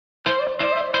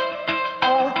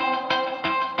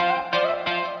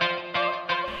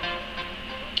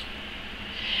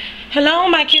Hello,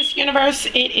 my Kiss Universe.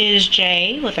 It is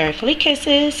Jay with Earthly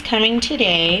Kisses coming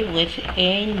today with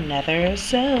another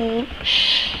soap.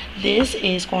 This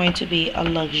is going to be a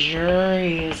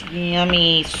luxurious,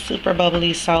 yummy, super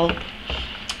bubbly soap.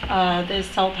 This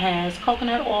soap has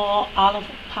coconut oil, olive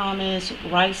pomace,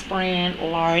 rice bran,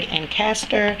 lard, and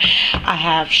castor. I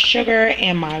have sugar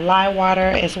in my lye water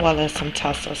as well as some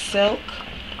tussle silk.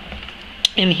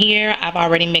 In here, I've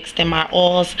already mixed in my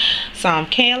oils, some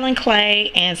kaolin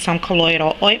clay and some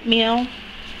colloidal oatmeal.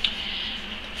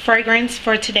 Fragrance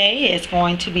for today is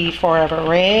going to be Forever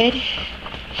Red.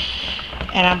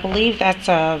 And I believe that's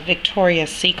a Victoria's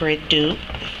Secret dupe.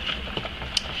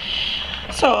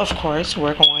 So, of course,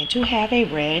 we're going to have a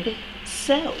red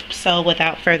soap. So,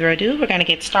 without further ado, we're going to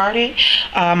get started.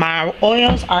 My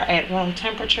oils are at room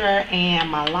temperature and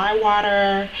my lye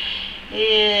water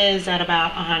is at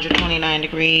about 129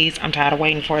 degrees. I'm tired of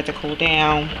waiting for it to cool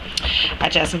down. I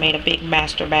just made a big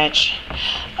master batch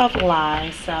of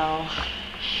lye, so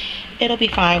it'll be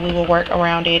fine. We will work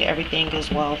around it. Everything is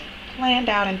well planned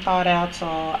out and thought out, so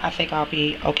I think I'll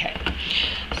be okay.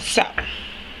 So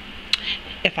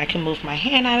if I can move my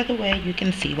hand out of the way, you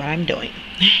can see what I'm doing.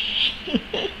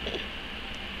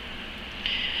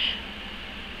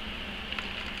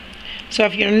 So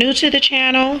if you're new to the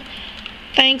channel,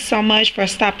 thanks so much for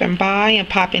stopping by and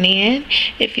popping in.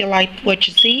 If you like what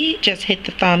you see, just hit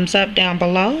the thumbs up down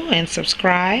below and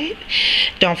subscribe.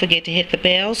 Don't forget to hit the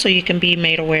bell so you can be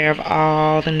made aware of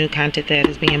all the new content that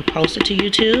is being posted to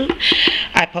YouTube.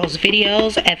 I post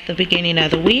videos at the beginning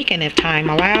of the week, and if time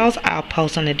allows, I'll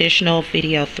post an additional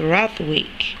video throughout the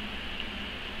week.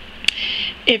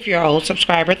 If you're an old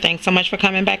subscriber, thanks so much for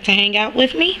coming back to hang out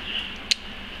with me.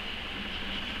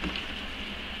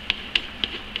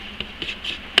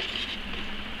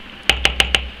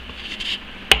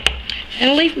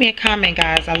 And leave me a comment,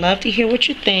 guys. I love to hear what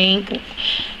you think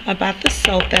about the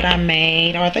soap that I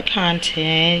made or the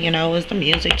content. You know, is the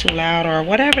music too loud or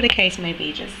whatever the case may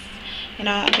be. Just, you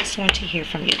know, I just want to hear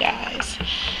from you guys.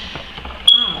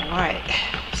 Alright.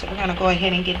 So we're going to go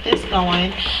ahead and get this going.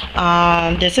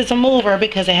 This is a mover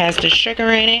because it has the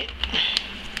sugar in it.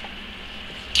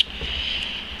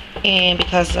 And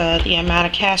because of the amount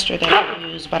of castor that I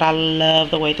use. But I love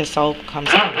the way the soap comes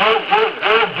out.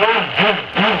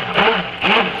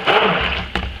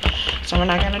 So we're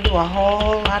not going to do a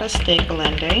whole lot of stick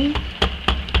blending.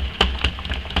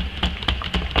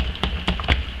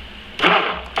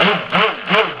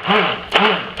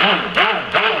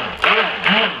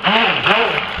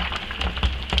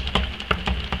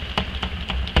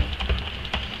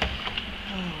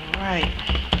 Alright.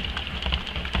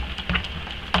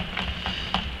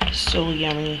 So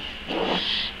yummy.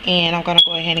 And I'm going to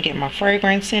go ahead and get my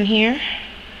fragrance in here.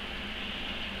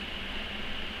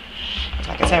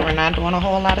 Like I said, we're not doing a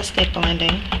whole lot of stick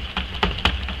blending.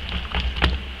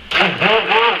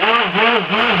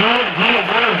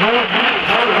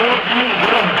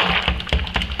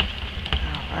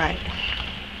 Alright.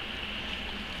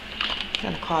 I'm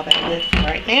going to call that good for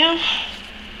right now.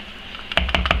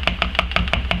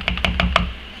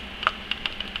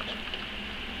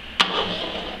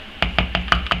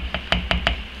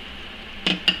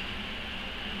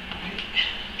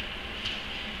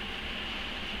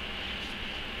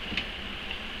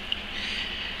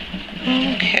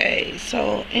 Okay,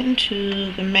 so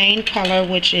into the main color,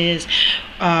 which is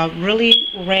really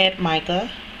red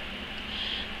mica.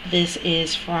 This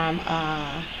is from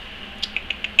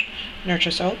Nurture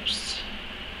Soaps.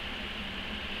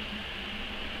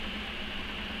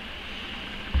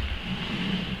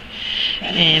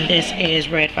 And this is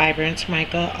Red Vibrance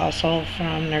Mica, also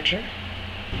from Nurture.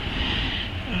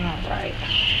 Alright.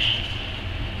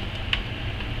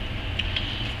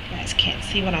 You guys can't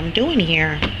see what I'm doing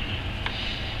here.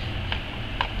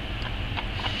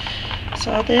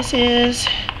 So this is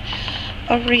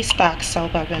a restock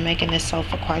soap. I've been making this soap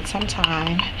for quite some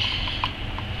time.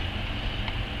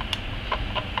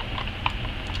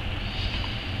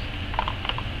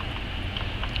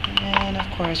 And of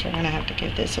course we're going to have to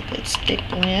give this a good stick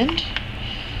blend.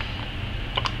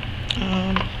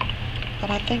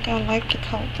 But I think I like the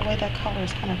way that color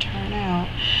is going to turn out.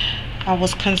 I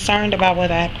was concerned about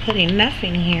whether I put enough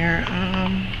in here.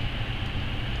 I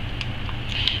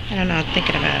don't know, I'm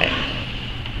thinking about it.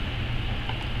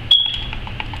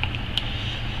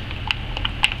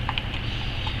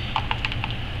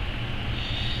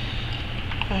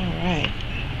 Alright,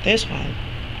 this one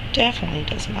definitely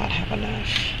does not have enough.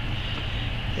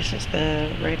 This is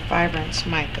the Red Vibrance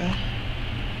Mica.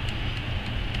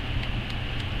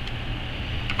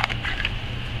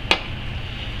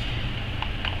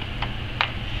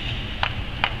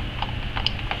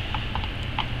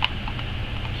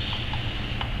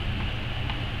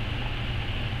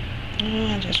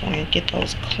 I just want to get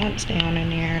those clumps down in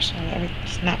there so that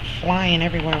it's not flying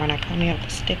everywhere when I come in with the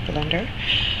stick blender.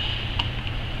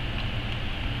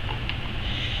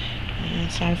 And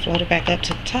so I'm floated back up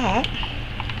to the top.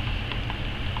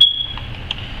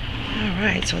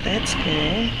 Alright, so that's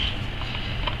good.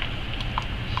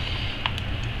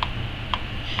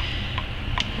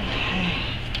 Okay,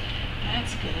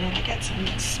 that's good. I got some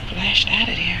splashed out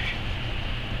of there.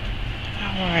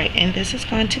 Alright, and this is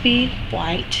going to be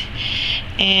white.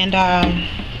 And I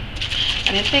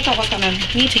didn't think I was going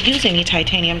to need to use any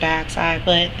titanium dioxide,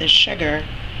 but the sugar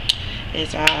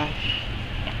is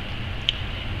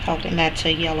helping that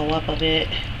to yellow up a bit.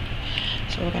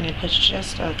 So we're going to put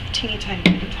just a teeny tiny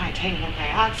bit of titanium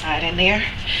dioxide in there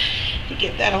to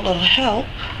give that a little help.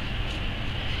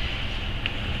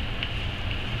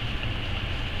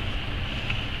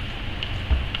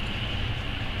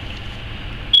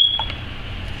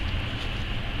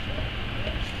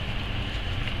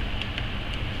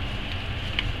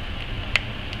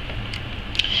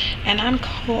 And I'm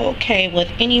okay with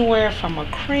anywhere from a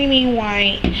creamy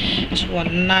white to a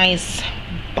nice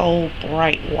bold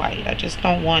bright white. I just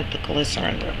don't want the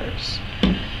glycerin rivers.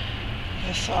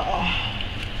 That's all.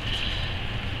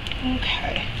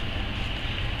 Okay.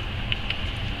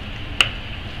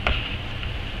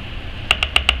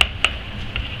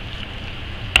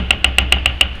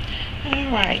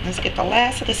 Alright, let's get the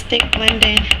last of the stick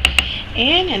blending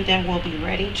in, and then we'll be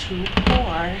ready to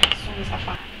pour as soon as I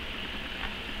find.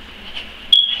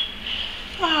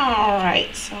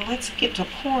 Alright, so let's get to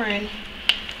pouring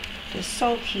the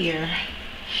soap here.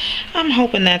 I'm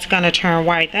hoping that's going to turn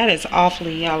white. That is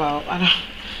awfully yellow.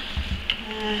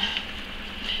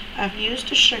 I've used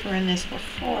the sugar in this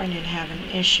before and didn't have an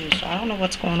issue, so I don't know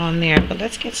what's going on there. But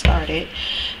let's get started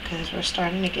because we're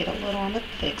starting to get a little on the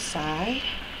thick side.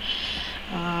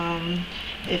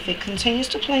 If it continues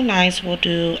to play nice, we'll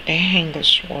do a hanger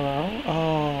swirl.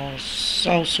 Oh,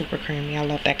 so super creamy. I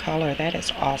love that color. That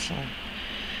is awesome.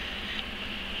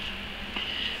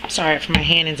 Sorry if my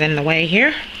hand is in the way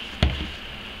here.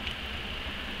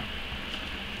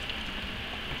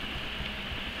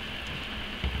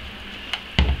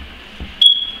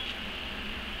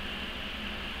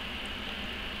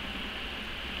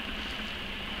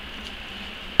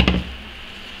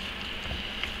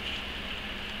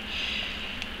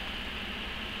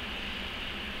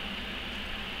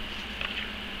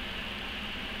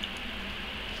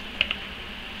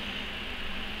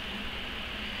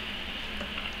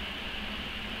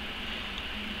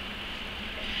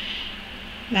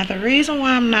 Now the reason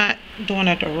why I'm not doing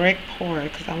a direct pour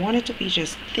is because I want it to be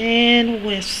just thin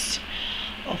wisps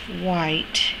of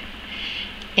white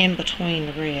in between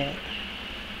the red.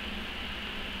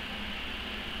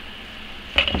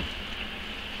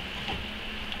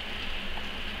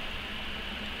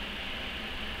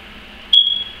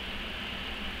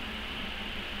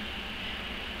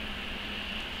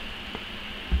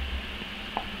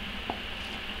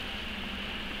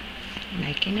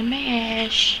 Making a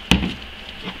mash.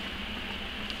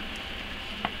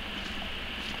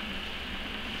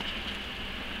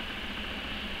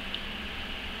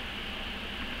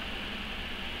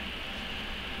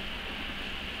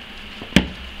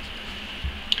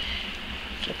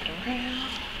 Flip it around.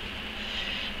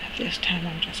 This time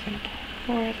I'm just going to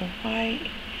pour the white.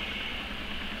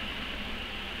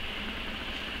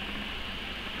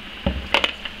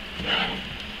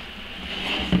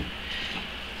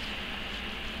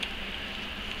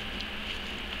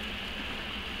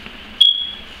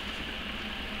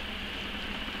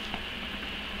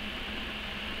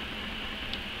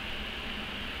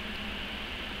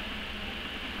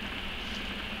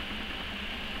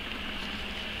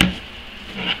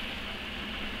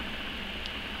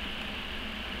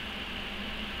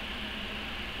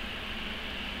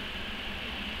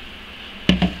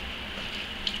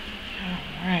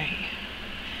 Alright.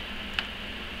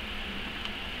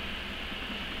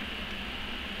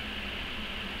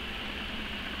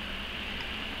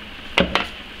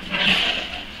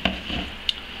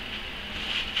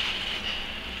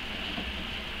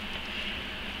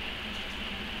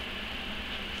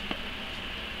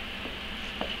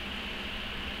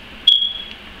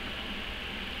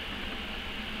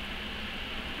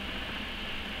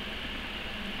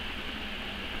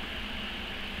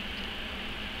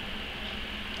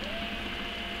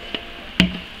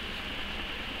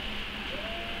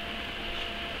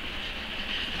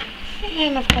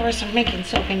 And of course I'm making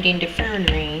soap and fern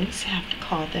rings. I have to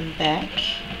call them back.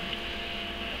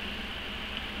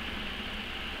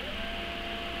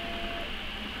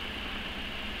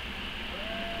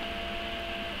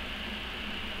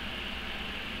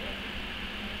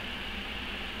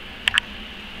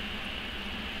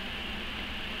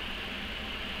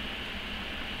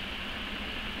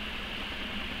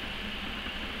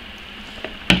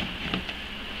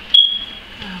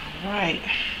 right.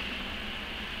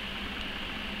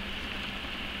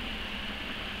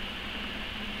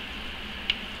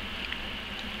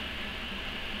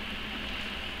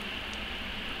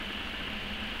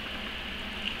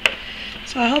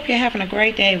 So I hope you're having a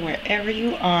great day wherever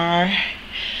you are.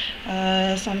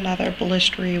 It's another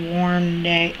blistery, warm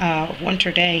day,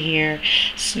 winter day here.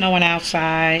 Snowing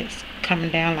outside. It's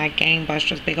coming down like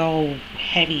gangbusters. Big old,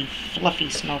 heavy, fluffy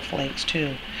snowflakes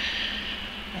too.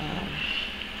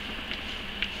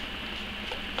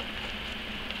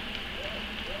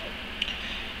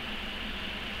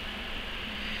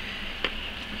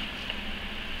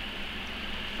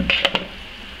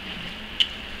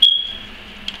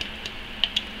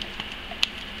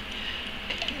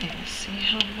 Let's see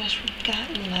how much we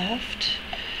got left.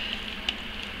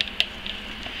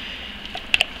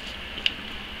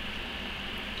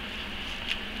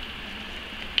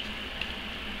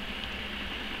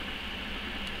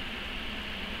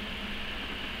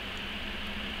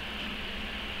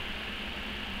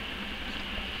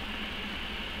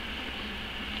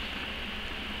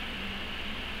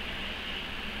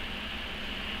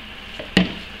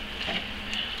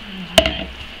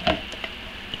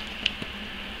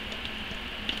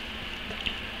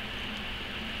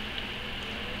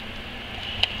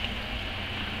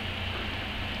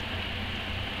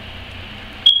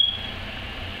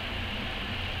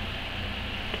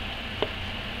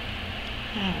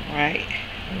 Alright,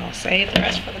 I'm going to save the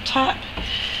rest for the top.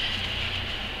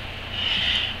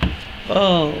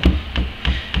 Oh,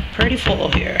 pretty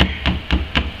full here.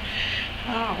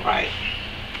 Alright.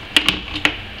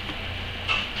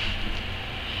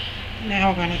 Now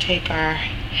we're going to take our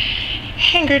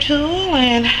hanger tool,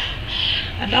 and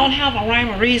I don't have a rhyme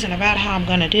or reason about how I'm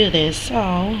going to do this, so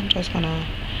I'm just going to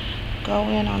go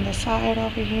in on the side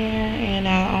over here, and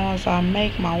as I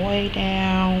make my way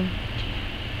down,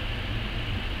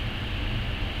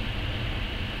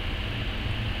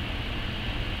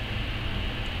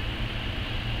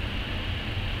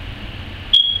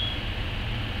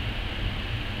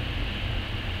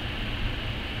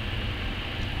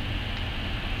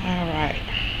 alright,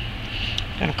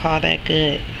 I'm gonna call that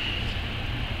good.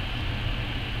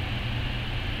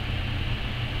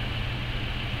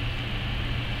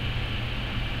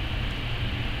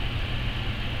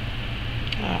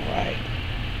 Alright.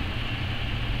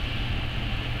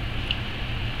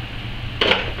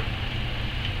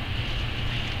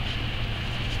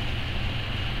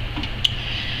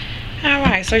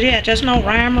 Alright, so yeah, just no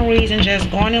rhyme or reason, just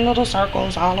going in little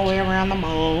circles all the way around the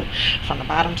mold from the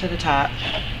bottom to the top.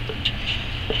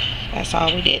 That's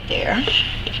all we did there.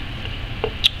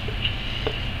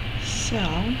 So,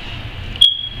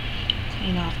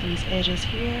 clean off these edges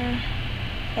here.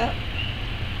 Up.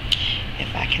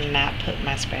 If I cannot put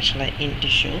my spatula in the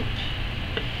soup.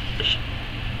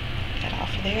 Get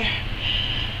off of there.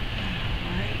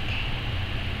 Alright.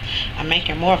 I'm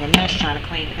making more of a mess trying to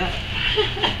clean it up.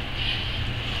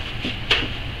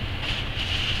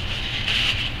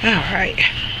 Alright.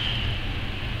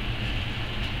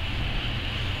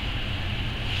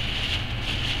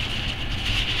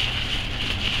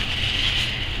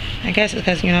 I guess it's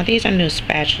because, you know, these are new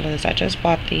spatulas. I just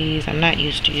bought these. I'm not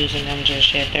used to using them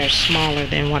just yet. They're smaller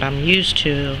than what I'm used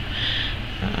to.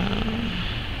 I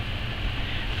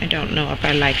don't know if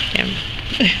I like them.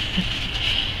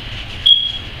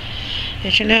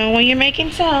 But you know, when you're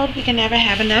making soap, you can never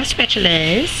have enough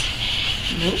spatulas.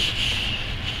 Nope.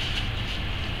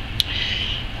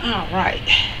 Alright.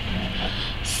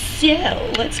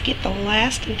 So, let's get the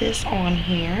last of this on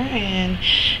here. And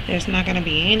there's not going to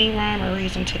be any rhyme or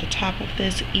reason to the top of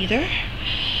this either.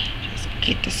 Just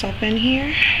get the soap in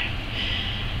here.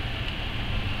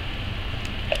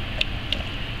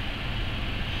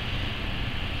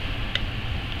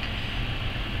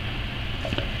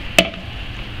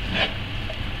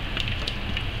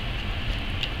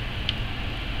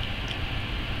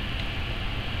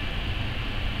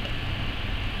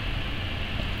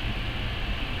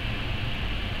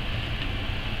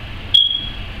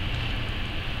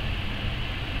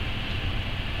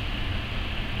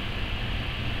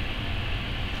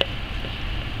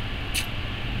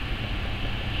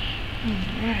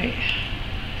 Alright.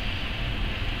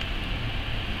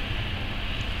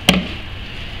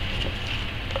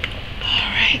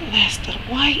 Alright, last of the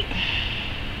white.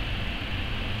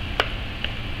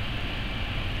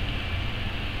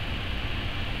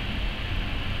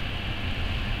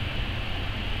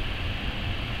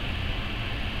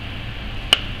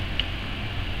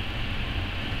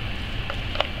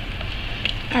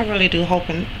 I really do hope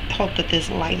that this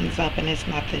lightens up and it's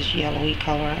not this yellowy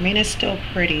color. I mean, it's still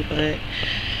pretty, but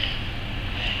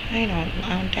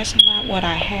That's not what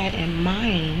I had in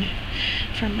mind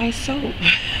for my soap.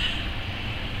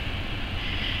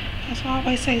 That's why I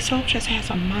always say soap just has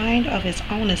a mind of its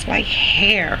own. It's like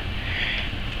hair.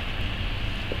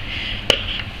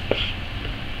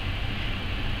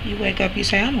 You wake up, you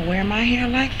say, I'm gonna wear my hair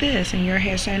like this, and your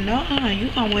hair said, no, you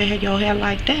gonna wear your hair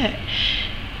like that.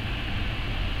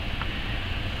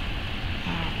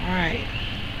 Alright.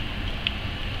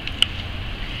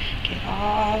 Get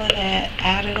all of that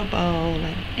out of the bowl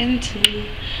and into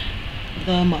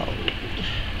the mold.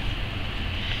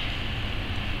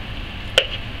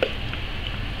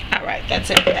 Alright, that's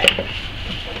it for that.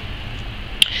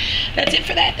 That's it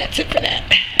for that. That's it for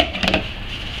that.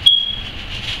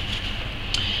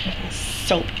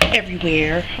 Soap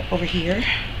everywhere over here.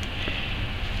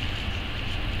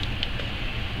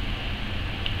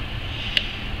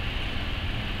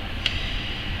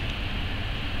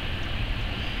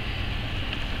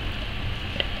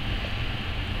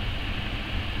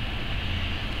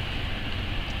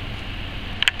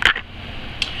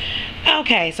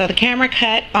 Okay, so the camera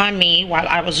cut on me while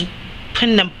I was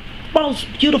putting the most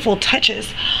beautiful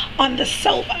touches on the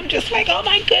soap. I'm just like, oh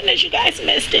my goodness, you guys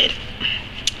missed it.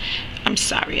 I'm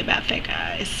sorry about that,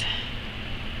 guys.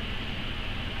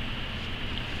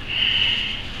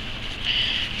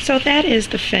 So that is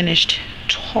the finished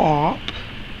top.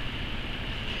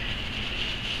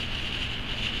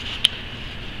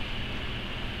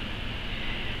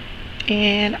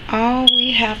 And all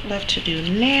we have left to do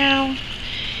now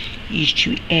is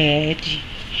to add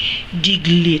the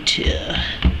glitter.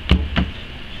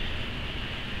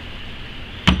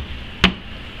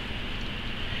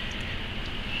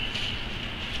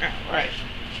 Alright.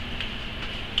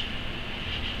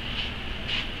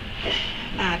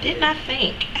 Now I did not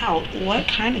think out what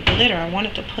kind of glitter I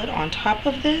wanted to put on top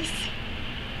of this.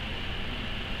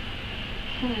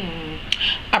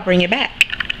 I'll bring it back.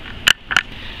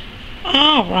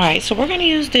 Alright, so we're going to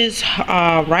use this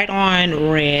Right On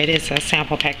Red. It's a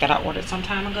sample pack that I ordered some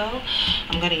time ago.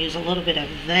 I'm going to use a little bit of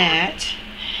that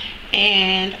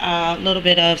and a little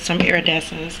bit of some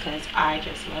iridescence because I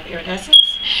just love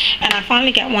iridescence. And I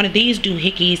finally got one of these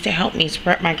doohickeys to help me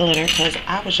spread my glitter because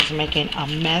I was just making a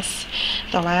mess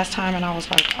the last time, and I was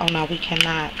like, oh no, we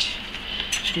cannot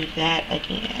do that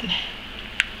again.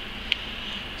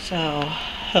 So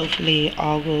hopefully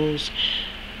all goes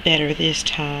better this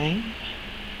time.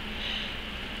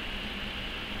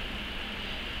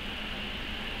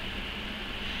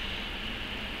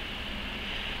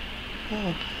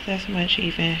 Oh, that's much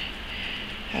even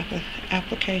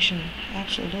application.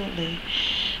 Absolutely.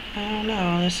 I don't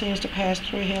know. It seems to pass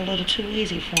through here a little too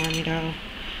easy for me though.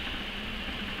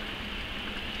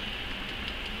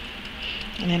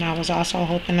 And then I was also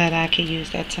hoping that I could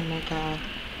use that to make a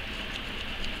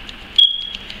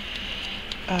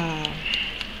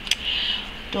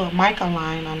do a mica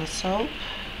line on the soap.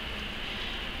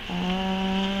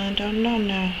 I don't know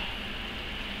now.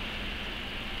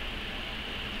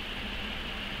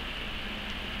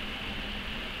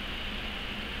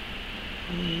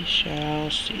 We shall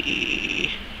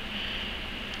see.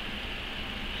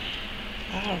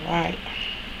 All right.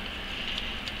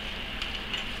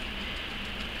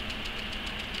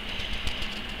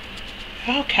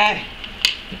 Okay.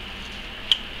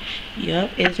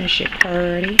 Yup, isn't she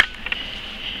pretty?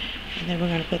 And then we're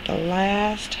going to put the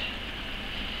last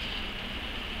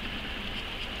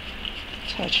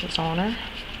touches on her.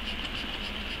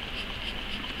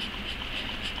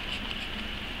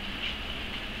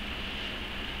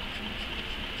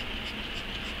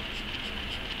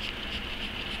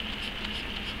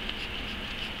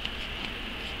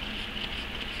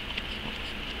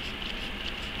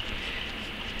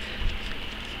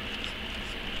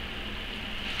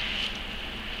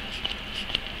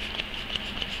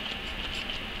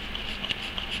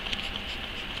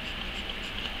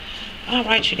 All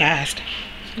right, you guys,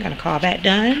 I'm gonna call that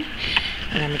done,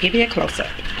 and I'm gonna give you a close-up.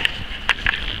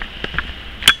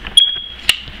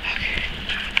 Okay.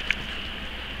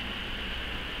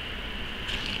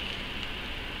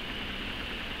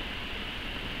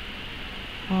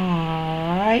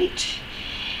 All right,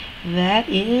 that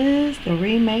is the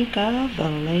remake of The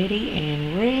Lady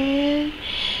in Red,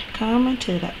 coming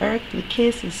to the Earthly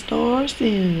Kisses store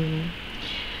soon.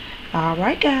 All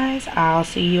right, guys, I'll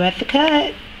see you at the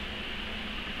cut.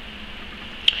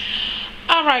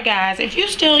 Alright guys, if you're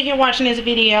still here watching this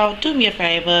video, do me a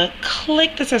favor,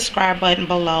 click the subscribe button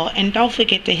below and don't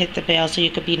forget to hit the bell so you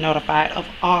can be notified of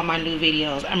all my new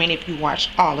videos. I mean, if you watch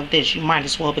all of this, you might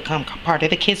as well become part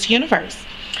of the Kiss universe.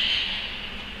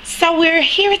 So we're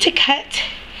here to cut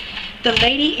the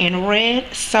Lady in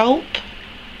Red soap.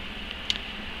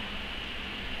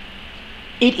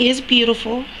 It is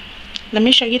beautiful. Let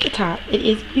me show you the top. It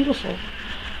is beautiful.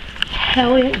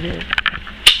 However,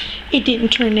 it didn't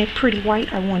turn that pretty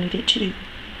white I wanted it to do.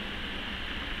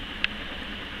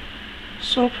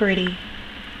 So pretty.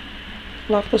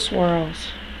 Love the swirls.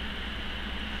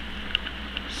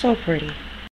 So pretty.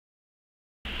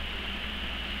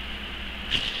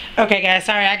 Okay guys,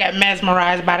 sorry I got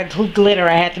mesmerized by the glitter.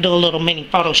 I had to do a little mini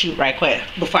photo shoot right quick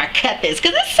before I cut this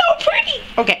because it's so pretty.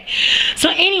 Okay, so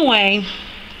anyway,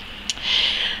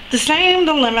 the same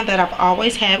dilemma that I've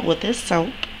always had with this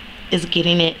soap is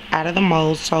getting it out of the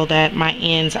mold so that my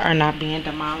ends are not being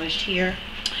demolished here.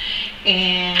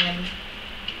 And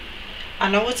I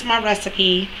know it's my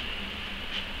recipe.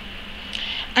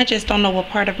 I just don't know what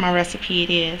part of my recipe it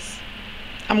is.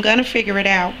 I'm gonna figure it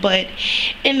out, but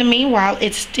in the meanwhile,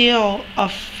 it's still a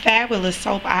fabulous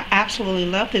soap. I absolutely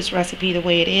love this recipe the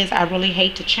way it is. I really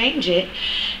hate to change it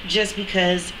just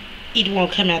because it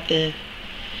won't come out the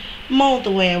mold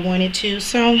the way I want it to.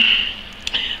 So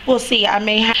we'll see. I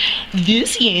may have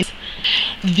this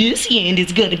end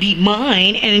is gonna be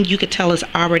mine, and you could tell it's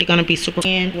already gonna be super.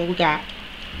 And what we got?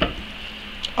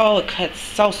 Oh, it cuts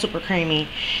so super creamy.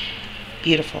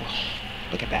 Beautiful.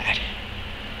 Look at that.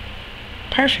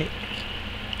 Perfect.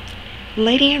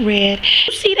 Lady in red.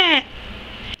 You see that?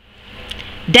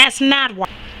 That's not white.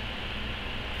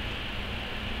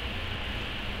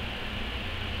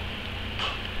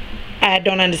 I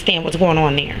don't understand what's going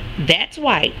on there. That's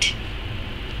white,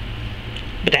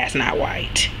 but that's not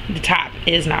white. The top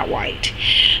is not white.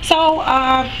 So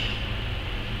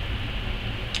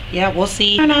yeah, we'll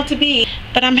see. Turn out to be,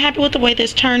 but I'm happy with the way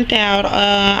this turned out.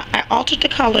 I altered the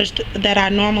colors that I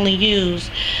normally use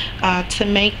to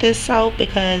make this soap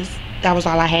because that was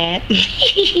all I had.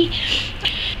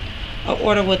 I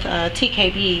ordered with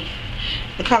TKB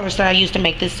the colors that I used to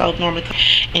make this soap normally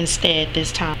instead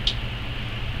this time.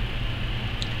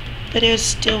 But it's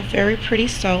still very pretty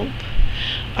soap.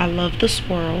 I love the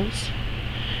swirls.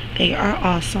 They are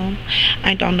awesome.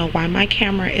 I don't know why my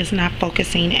camera is not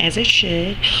focusing as it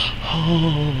should.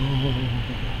 Oh,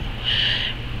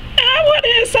 that one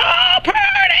is so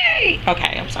pretty.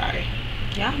 Okay, I'm sorry.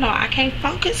 Y'all know I can't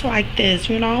focus like this,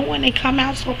 you know, when they come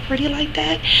out so pretty like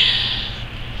that.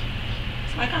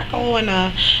 It's like I go in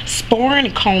a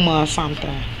sporn coma or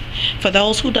something. For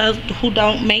those who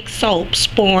don't make soap,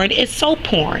 sporn is soap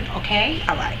porn, okay?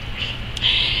 All right.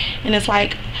 And it's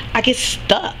like I get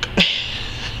stuck.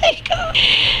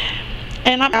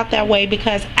 And I'm out that way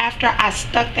because after I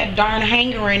stuck that darn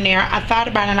hanger in there, I thought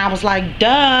about it and I was like,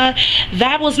 duh,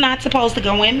 that was not supposed to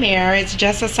go in there. It's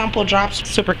just a simple drop.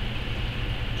 Super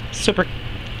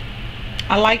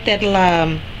I like that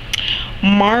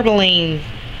marbling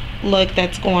look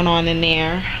that's going on in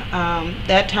there.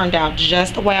 That turned out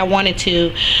just the way I wanted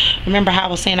to. Remember how I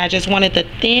was saying I just wanted the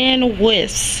thin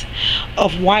wisps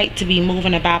of white to be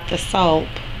moving about the soap.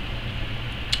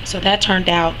 So that turned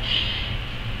out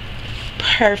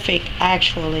perfect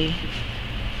actually.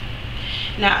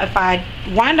 Now if I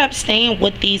wind up staying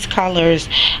with these colors,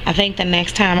 I think the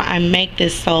next time I make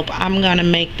this soap, I'm gonna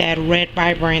make that red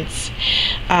vibrance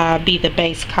be the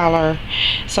base color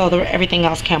so that everything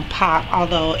else can pop.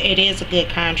 Although it is a good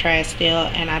contrast still,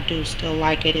 and I do still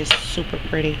like it. It's super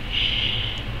pretty.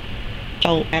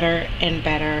 So better and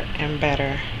better and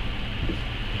better.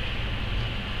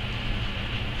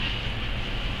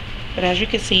 But as you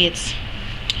can see, it's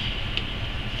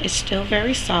still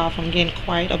very soft. I'm getting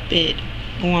quite a bit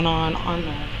going on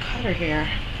the cutter here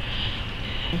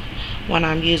when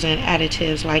I'm using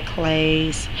additives like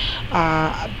clays.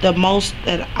 The most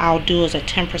that I'll do is a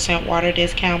 10% water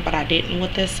discount, but I didn't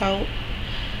with this soap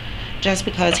just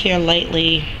because here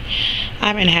lately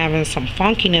I've been having some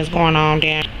funkiness going on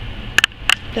down.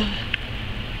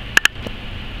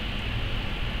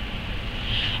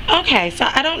 Okay, so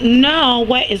I don't know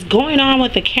what is going on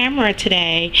with the camera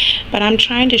today, but I'm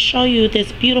trying to show you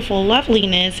this beautiful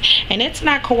loveliness and it's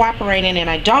not cooperating and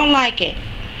I don't like it.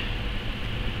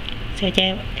 So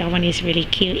that one is really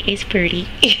cute. It's pretty.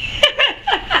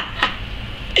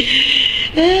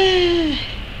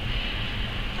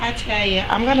 I tell you,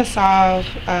 I'm gonna solve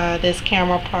this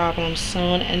camera problem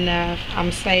soon enough.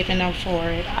 I'm saving up for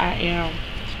it. I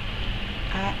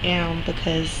am,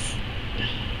 because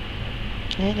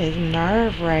it is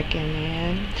nerve-wracking,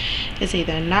 man. It's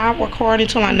either not recording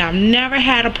too long. Now, I've never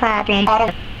had a problem.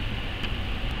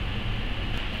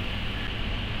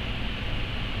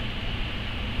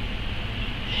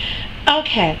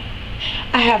 Okay,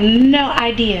 I have no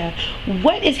idea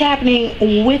what is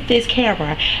happening with this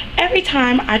camera. Every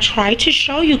time I try to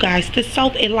show you guys the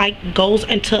soap, it like goes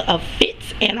into a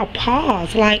fits and a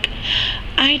pause. Like,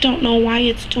 I don't know why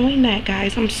it's doing that,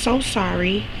 guys. I'm so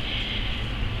sorry.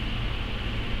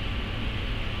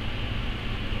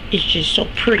 It's just so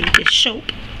pretty, this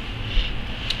soap.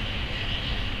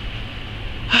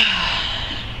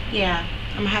 Yeah,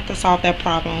 I'm gonna have to solve that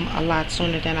problem a lot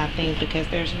sooner than I think, because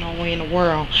there's no way in the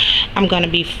world I'm gonna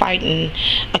be fighting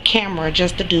a camera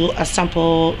just to do a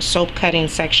simple soap cutting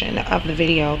section of the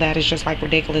video. That is just like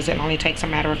ridiculous. It only takes a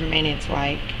matter of minutes.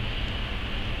 Like,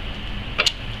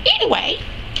 anyway,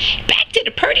 back to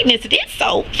the prettiness of this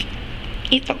soap.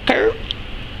 It's so curved.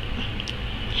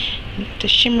 The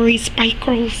shimmery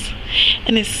sparkles,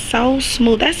 and it's so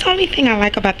smooth. That's the only thing I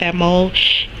like about that mold.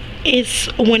 It's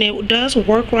when it does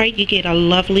work right, you get a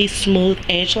lovely smooth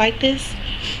edge like this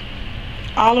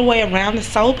all the way around the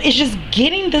soap. It's just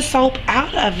getting the soap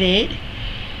out of it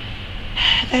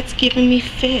that's giving me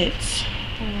fits.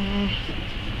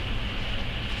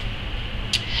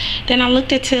 Then I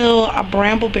looked into a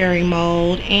brambleberry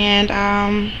mold, and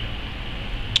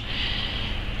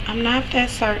I'm not that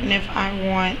certain if I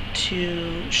want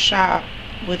to shop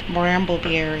with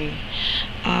brambleberry.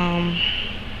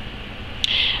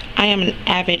 I am an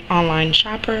avid online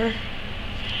shopper.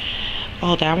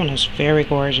 Oh, that one is very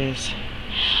gorgeous.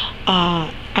 I'm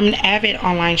an avid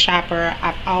online shopper.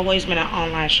 I've always been an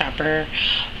online shopper.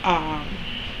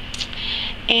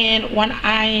 And when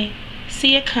I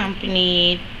see a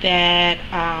company that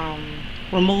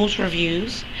removes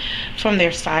reviews from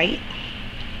their site,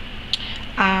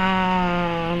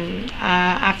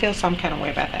 I feel some kind of way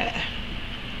about that.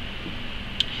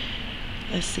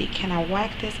 Let's see, can I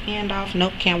whack this end off?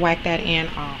 Nope, can't whack that end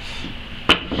off.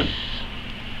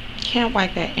 Can't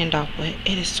whack that end off, but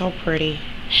it is so pretty.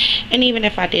 And even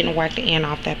if I didn't whack the end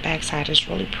off, that backside is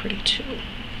really pretty too.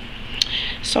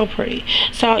 So pretty.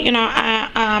 So, you know,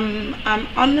 I'm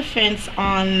on the fence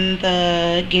on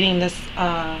the getting this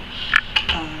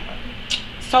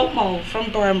soap mold from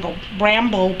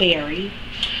Brambleberry.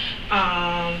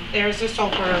 There's a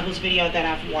soaper whose video that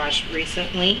I've watched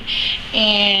recently,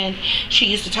 and she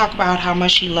used to talk about how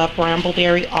much she loved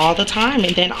Brambleberry all the time,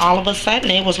 and then all of a sudden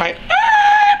it was like,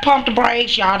 pump the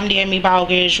brakes, y'all done did me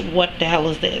bogus, what the hell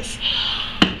is this?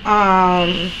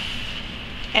 And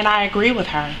I agree with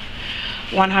her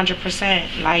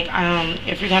 100%. Like,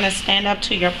 if you're gonna stand up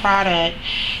to your product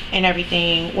and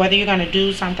everything, whether you're gonna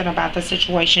do something about the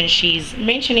situation she's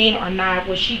mentioning or not,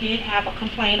 which she did have a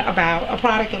complaint about a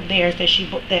product of theirs that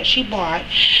she bought,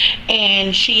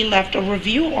 and she left a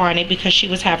review on it because she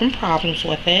was having problems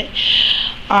with it,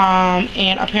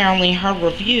 and apparently her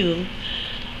review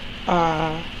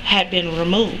had been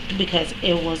removed because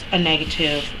it was a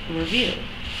negative review.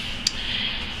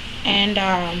 And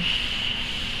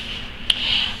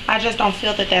I just don't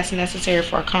feel that that's necessary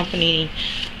for a company,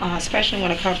 especially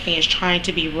when a company is trying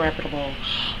to be reputable.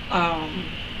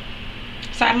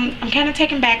 So I'm kind of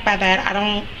taken back by that. I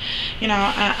don't, you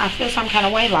know, I feel some kind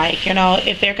of way, like, you know,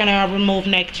 if they're gonna remove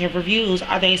negative reviews,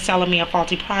 are they selling me a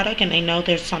faulty product and they know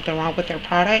there's something wrong with their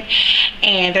product,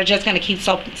 and they're just gonna keep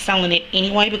selling it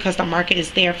anyway because the market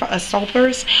is there for us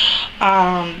soapers?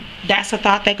 That's a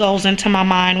thought that goes into my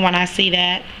mind when I see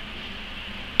that.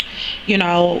 You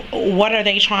know, what are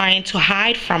they trying to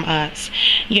hide from us?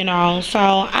 You know, so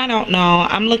I don't know.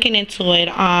 I'm looking into it.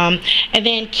 And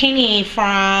then Kenny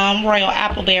from Royal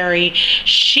Appleberry,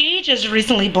 she just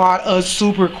recently bought a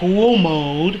super cool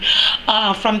mold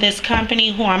from this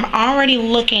company who I'm already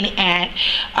looking at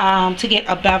to get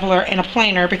a beveler and a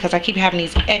planer, because I keep having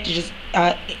these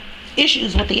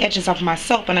issues with the edges of my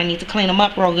soap and I need to clean them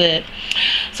up real good.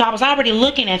 So I was already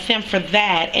looking at them for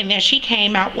that, and then she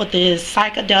came out with this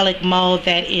psychedelic mold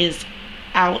that is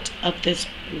out of this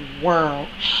world.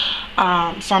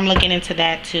 So I'm looking into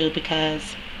that too,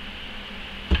 because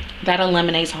that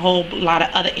eliminates a whole lot of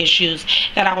other issues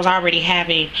that I was already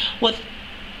having with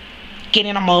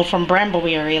getting a mold from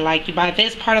Brambleberry. Like, you buy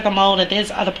this part of the mold and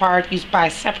this other part you buy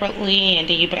separately, and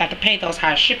then you have to pay those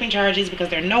high shipping charges because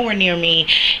they're nowhere near me.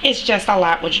 It's just a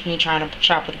lot with me trying to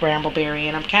shop with Brambleberry,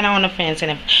 and I'm kind of on the fence.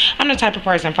 And if I'm the type of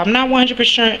person, if I'm not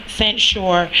 100%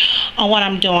 sure on what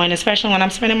I'm doing, especially when I'm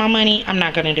spending my money, I'm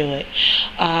not gonna do it.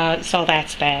 So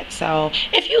that's that. So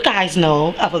if you guys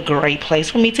know of a great place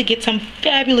for me to get some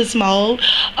fabulous mold,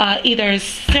 either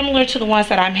similar to the ones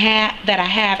that I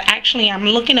have, actually I'm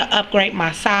looking to upgrade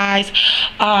my size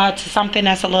to something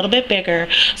that's a little bit bigger.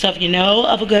 So if you know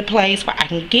of a good place where I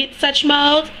can get such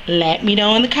molds, let me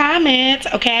know in the comments.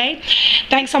 Okay,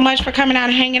 thanks so much for coming out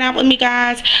and hanging out with me,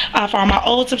 guys. For all my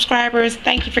old subscribers,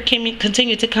 thank you for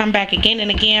continue to come back again and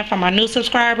again. For my new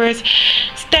subscribers,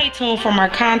 stay tuned for more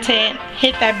content,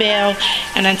 hit that bell,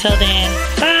 and until then,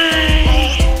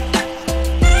 bye.